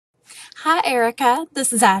Hi Erica,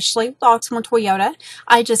 this is Ashley with Oxmoor Toyota.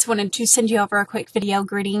 I just wanted to send you over a quick video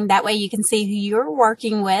greeting. That way you can see who you're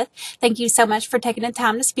working with. Thank you so much for taking the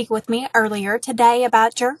time to speak with me earlier today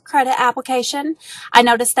about your credit application. I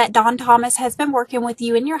noticed that Don Thomas has been working with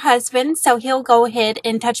you and your husband, so he'll go ahead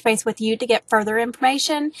and touch base with you to get further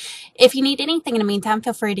information. If you need anything in the meantime,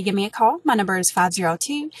 feel free to give me a call. My number is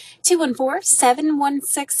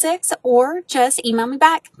 502-214-7166 or just email me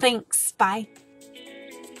back. Thanks. Bye.